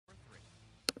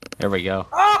There we go.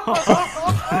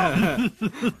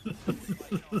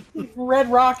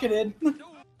 Red rocketed.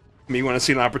 Me want to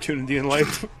see an opportunity in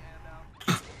life.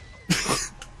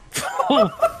 Oh,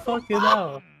 fucking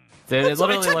hell. Dude, it So I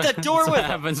literally took like, that door that's what with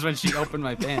him. happens when she opened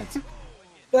my pants.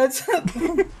 That's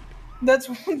that's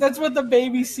what the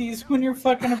baby sees when you're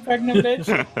fucking a pregnant bitch.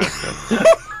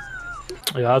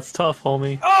 Yeah, that's tough,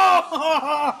 homie.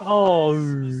 Oh!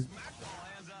 Oh.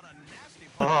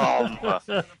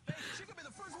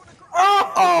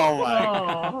 Oh my.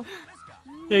 Oh.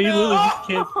 Yeah, you literally just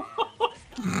can't.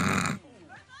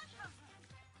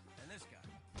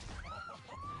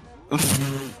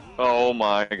 Oh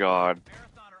my god.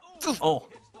 Oh.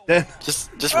 Then,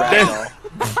 Just ragdoll.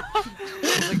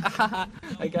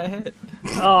 I got hit.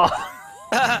 Oh.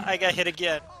 I got hit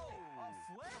again.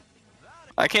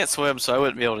 I can't swim, so I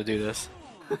wouldn't be able to do this.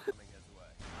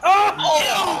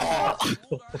 Oh!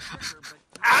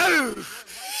 Ow!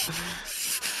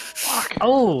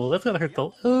 Oh, that's gonna hurt the.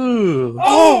 Ooh.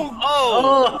 Oh! Oh!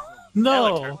 Oh,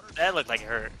 no. That looked like it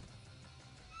hurt.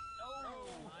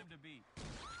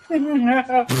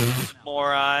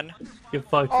 Moron. Get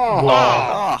fucked. Oh.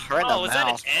 Wow. Oh, right in the Oh, was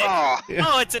mouth. that an egg?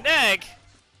 Oh. Oh, it's an egg!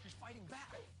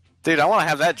 Dude, I want to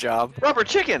have that job. Rubber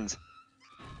chickens.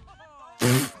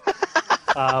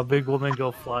 Big woman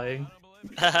go flying.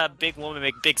 Big woman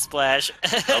make big splash.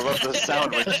 I love the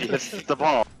sound when she hits the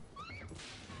ball.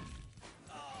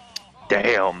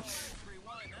 Damn.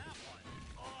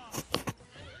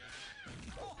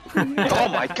 Oh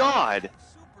my god.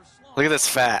 Look at this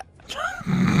fat.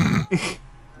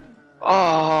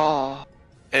 Oh.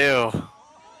 Ew.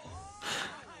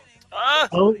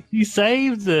 Oh, he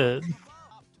saved it.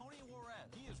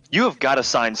 You have got to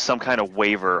sign some kind of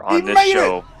waiver on He this made it!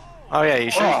 show. Oh yeah,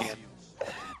 you sure Oh. can.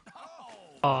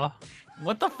 Aw.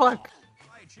 What the fuck?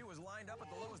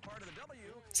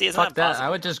 See, it's Fuck not that. possible. I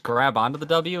would just grab onto the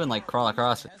W and like crawl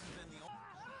across it.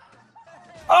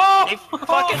 Oh! They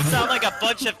fucking sound like a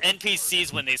bunch of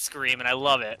NPCs when they scream, and I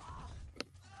love it.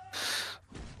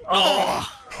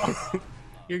 Oh!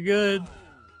 You're good.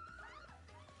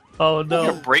 Oh You're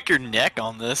gonna no. break your neck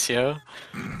on this, yo.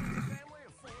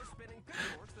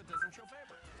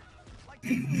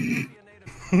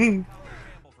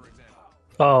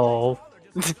 Oh.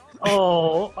 Oh.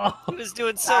 Oh. He was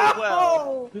doing so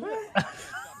well.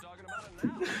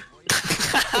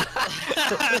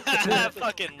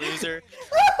 Fucking loser.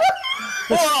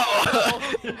 Whoa!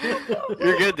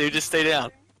 You're good, dude. Just stay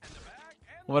down.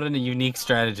 What a unique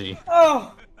strategy.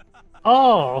 Oh!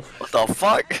 Oh. What the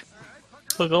fuck?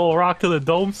 Look, old rock to the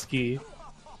dome ski.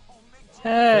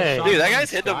 Hey. Dude, that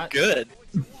guy's hitting him Scott. good.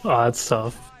 Oh, that's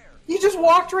tough. You just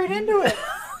walked right into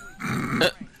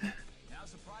it.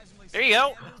 There you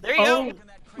go. There you Oh.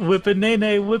 go. Whippin'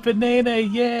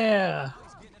 nene, yeah.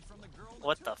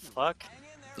 What the fuck?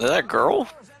 Is that a girl?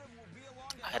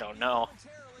 I don't know.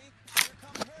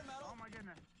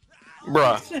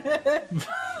 Bruh.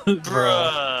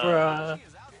 Bruh. Bruh.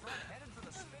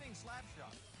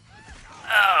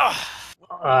 Ugh.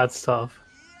 Oh, that's tough.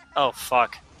 Oh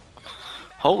fuck.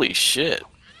 Holy shit.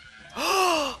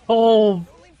 Oh.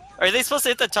 Are they supposed to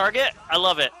hit the target? I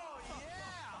love it.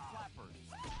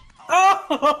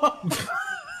 Oh!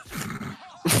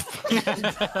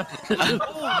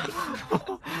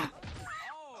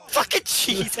 Fucking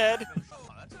cheesehead.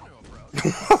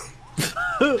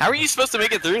 How are you supposed to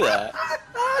make it through that?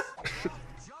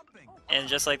 And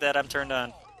just like that, I'm turned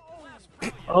on.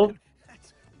 Oh.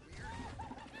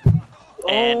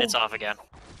 And it's off again.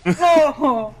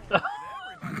 Oh!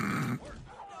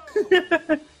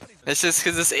 It's just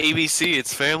because it's ABC,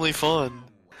 it's family fun.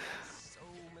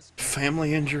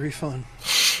 family injury fun.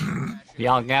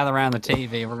 Y'all gather around the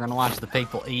TV. We're gonna watch the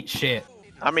people eat shit.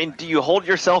 I mean, do you hold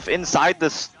yourself inside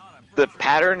the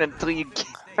pattern until you?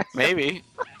 Maybe.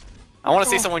 I want to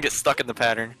see someone get stuck in the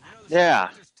pattern. Yeah,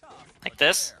 Like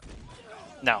this?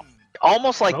 No.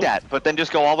 almost like Nope. that, but then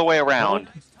just go all the way around.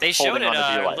 They showed Holding it on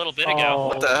to your a life. little bit ago.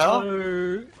 What the hell?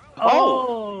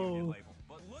 Oh.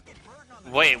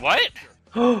 Wait, what?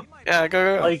 Yeah,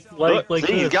 go. Like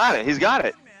See, he's this. got it. He's got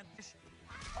it.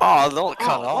 Oh, don't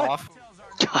cut off.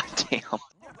 God damn.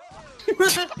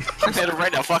 I had to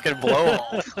write a fucking blow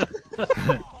off.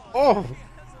 Oh!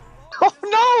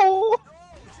 Oh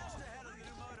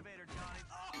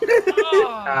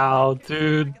Ow,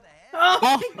 dude.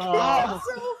 Oh.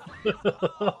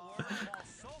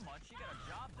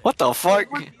 What the fuck?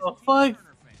 Oh, fuck.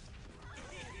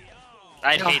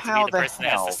 I'd Yo, hate to how be the the person that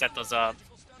has hell? to set those up.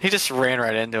 He just ran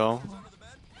right into him.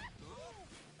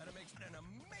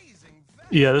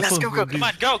 Yeah, this Let's one's go, go, gonna come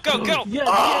on, go, go, go! Yeah,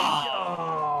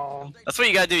 Oh. That's what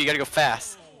you gotta do, you gotta go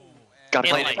fast. Gotta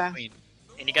And play it light. fast.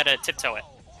 And you gotta tiptoe it.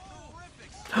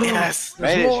 Yes.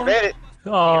 Made it, she made it.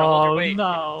 Oh your weight.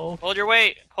 no. Hold your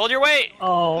weight. Hold your weight.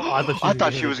 Oh, I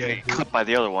thought she was gonna get clipped by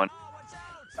the other one.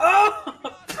 Oh!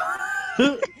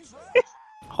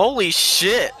 Holy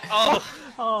shit. Oh,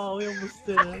 Oh, we almost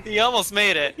did it. he almost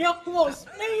made it. You almost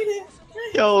made it.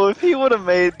 Yo, if he would have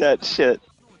made that shit.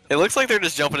 It looks like they're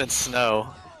just jumping in snow.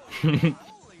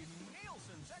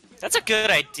 That's a good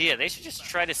idea. They should just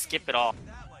try to skip it all.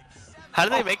 How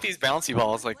do they make these bouncy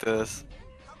balls like this?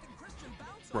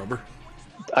 Rubber.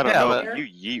 I don't Yeah, know. but- You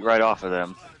yeet right off of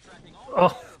them.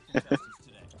 Oh,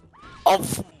 Oh,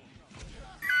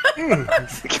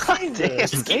 God damn,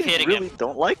 Just keep they hitting really him.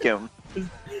 don't like him.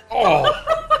 Oh.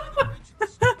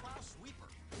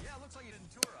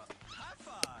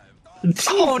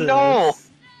 Oh no!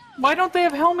 Why don't they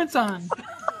have helmets on?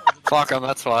 fuck them,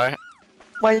 that's why.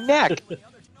 My neck!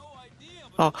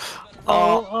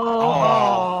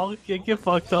 oh, get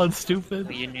fucked on, stupid.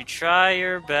 You try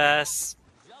your best.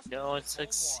 Don't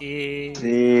succeed.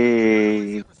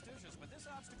 See.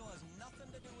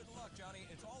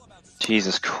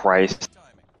 Jesus Christ.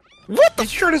 What the You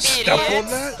trying to step on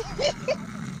that?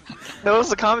 No, it was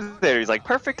the commentator. He's like,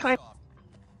 perfect time.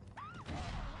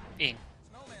 Bing.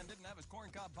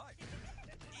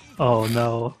 Oh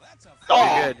no.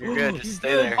 You're good, just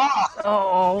stay there.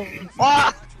 Oh.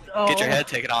 Get your head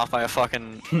taken off by a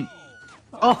fucking...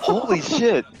 Holy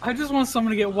shit. I just want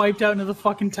someone to get wiped out into the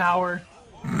fucking tower.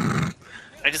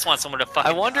 I just want someone to fucking.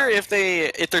 I wonder if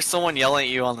there's someone yelling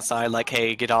at you on the side like,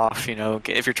 hey, get off, you know,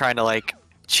 if you're trying to like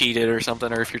cheat it or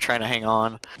something, or if you're trying to hang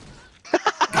on.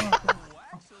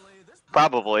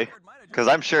 Probably. Because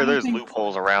I'm sure there's think-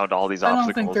 loopholes around all these I don't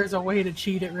obstacles. think there's a way to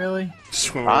cheat it, really.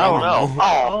 Swim I don't around. know.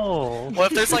 Oh, Oh. Well,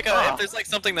 if there's like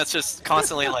something that's just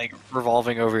constantly like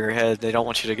revolving over your head, they don't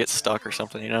want you to get stuck or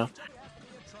something, you know?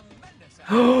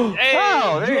 Hey!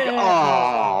 oh there you go.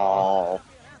 Oh.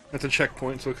 That's a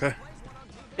checkpoint, it's okay.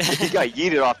 He got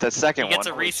yeeted off that second He gets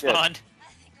a one. Holy shit. respawn.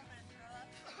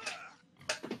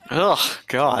 Oh,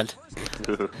 God.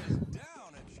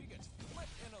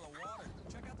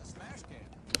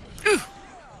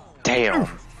 Damn.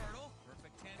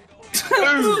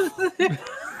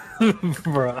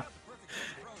 Bruh.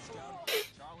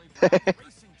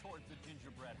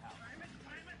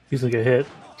 He's like a hit.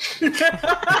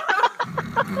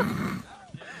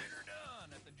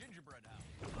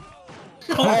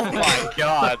 Oh my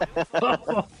God.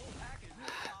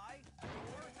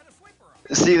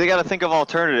 See, they gotta think of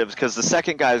alternatives, because the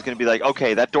second guy is gonna be like,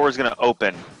 okay, that door's gonna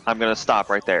open. I'm gonna stop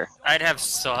right there. I'd have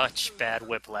such bad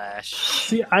whiplash.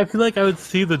 See, I feel like I would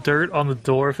see the dirt on the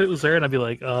door if it was there, and I'd be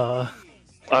like,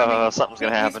 Something's gonna These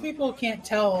happen. people can't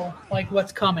tell like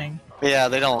what's coming. Yeah,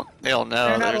 they don't know.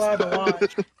 They're not allowed to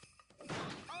watch.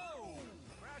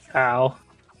 ow.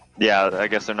 Yeah, I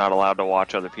guess they're not allowed to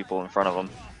watch other people in front of them.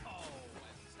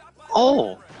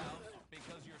 Oh!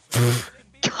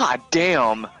 God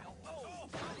damn!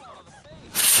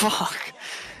 Fuck.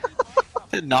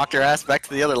 It knocked your ass back to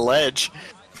the other ledge.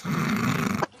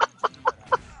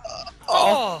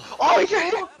 Oh! Oh,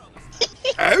 yeah!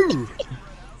 Ow!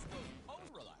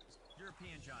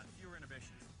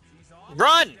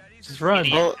 Run! Just run,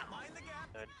 Idiot.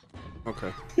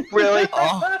 Okay. Really?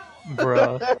 Oh,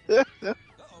 bruh.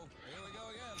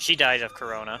 She died of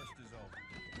corona.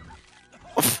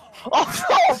 Oh,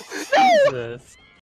 no! No! Jesus.